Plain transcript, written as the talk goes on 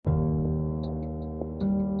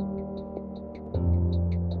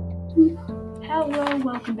Hello,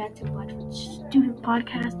 welcome back to the Blackfoot Student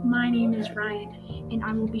Podcast. My name is Ryan, and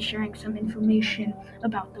I will be sharing some information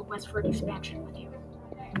about the Westford expansion with you.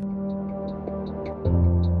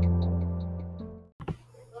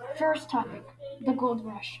 First topic, the gold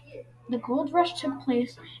rush. The gold rush took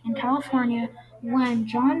place in California when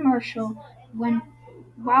John Marshall,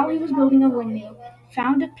 while he was building a windmill,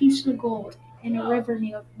 found a piece of gold in a river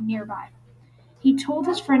nearby. He told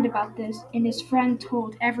his friend about this, and his friend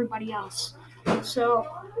told everybody else. So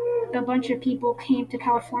a bunch of people came to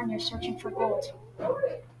California searching for gold.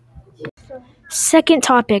 Second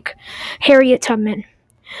topic, Harriet Tubman.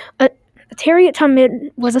 Uh, Harriet Tubman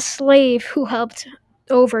was a slave who helped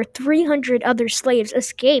over 300 other slaves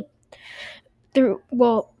escape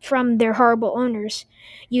from their horrible owners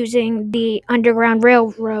using the Underground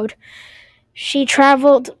Railroad. She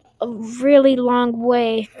traveled a really long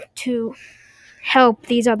way to help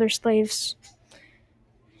these other slaves.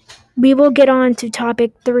 We will get on to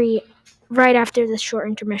topic 3 right after this short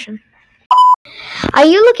intermission. Are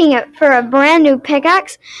you looking for a brand new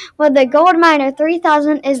pickaxe? Well, the Gold Miner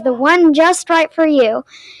 3000 is the one just right for you.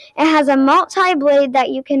 It has a multi-blade that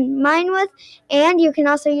you can mine with, and you can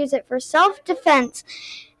also use it for self-defense.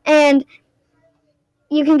 And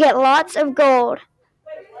you can get lots of gold.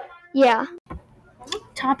 Yeah.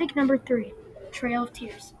 Topic number 3, Trail of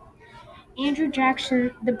Tears. Andrew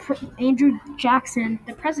Jackson, the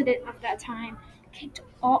president of that time,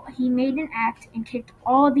 he made an act and kicked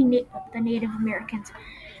all the Native Americans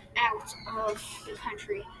out of the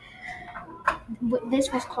country.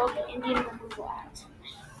 This was called the Indian Removal Act.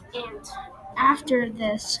 And after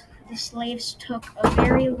this, the slaves took a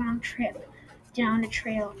very long trip down a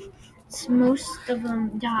trail. Most of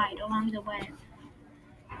them died along the way.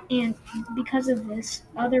 And because of this,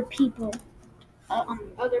 other people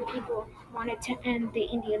wanted to end the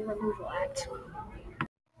Indian Removal Act.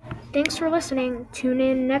 Thanks for listening. Tune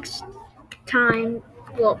in next time.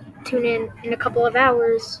 Tune in a couple of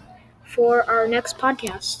hours for our next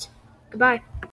podcast. Goodbye.